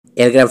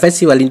El Gran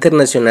Festival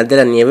Internacional de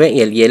la Nieve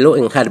y el Hielo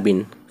en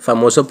Harbin,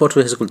 famoso por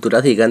sus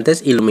esculturas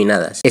gigantes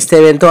iluminadas. Este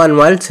evento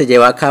anual se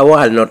lleva a cabo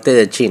al norte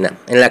de China,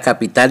 en la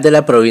capital de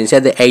la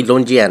provincia de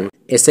Heilongjiang.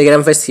 Este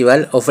gran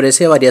festival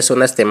ofrece varias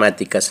zonas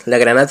temáticas. La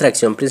gran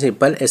atracción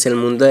principal es el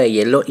mundo de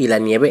hielo y la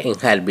nieve en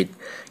Harbin,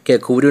 que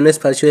cubre un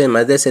espacio de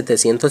más de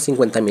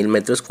 750.000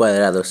 metros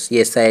cuadrados y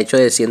está hecho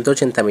de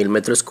 180.000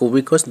 metros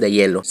cúbicos de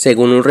hielo.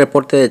 Según un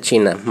reporte de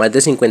China, más de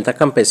 50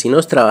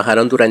 campesinos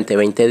trabajaron durante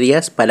 20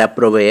 días para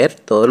proveer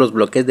todos los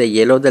bloques de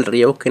hielo del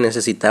río que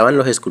necesitaban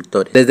los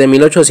escultores. Desde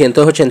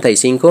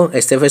 1885,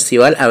 este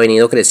festival ha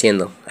venido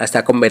creciendo,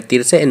 hasta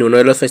convertirse en uno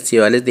de los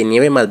festivales de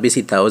nieve más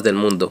visitados del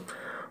mundo,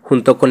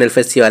 junto con el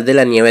Festival de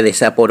la Nieve de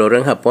Sapporo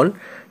en Japón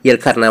y el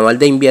Carnaval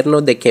de Invierno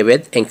de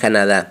Quebec en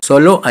Canadá.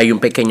 Solo hay un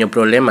pequeño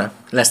problema.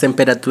 Las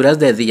temperaturas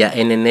de día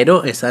en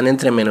enero están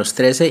entre menos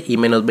 13 y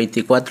menos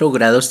 24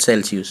 grados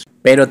Celsius.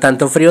 Pero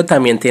tanto frío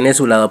también tiene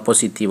su lado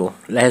positivo.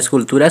 Las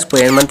esculturas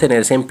pueden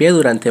mantenerse en pie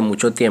durante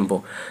mucho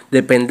tiempo,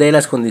 depende de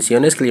las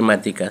condiciones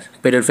climáticas,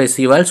 pero el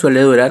festival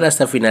suele durar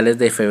hasta finales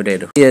de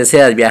febrero. Si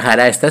deseas viajar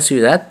a esta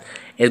ciudad,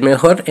 es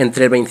mejor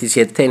entre el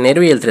 27 de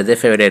enero y el 3 de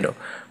febrero,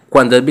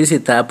 cuando es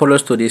visitada por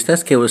los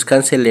turistas que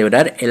buscan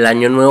celebrar el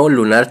Año Nuevo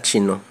Lunar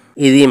Chino.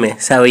 Y dime,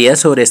 ¿sabías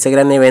sobre este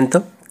gran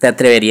evento? ¿Te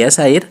atreverías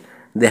a ir?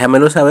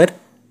 Déjamelo saber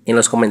en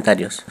los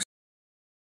comentarios.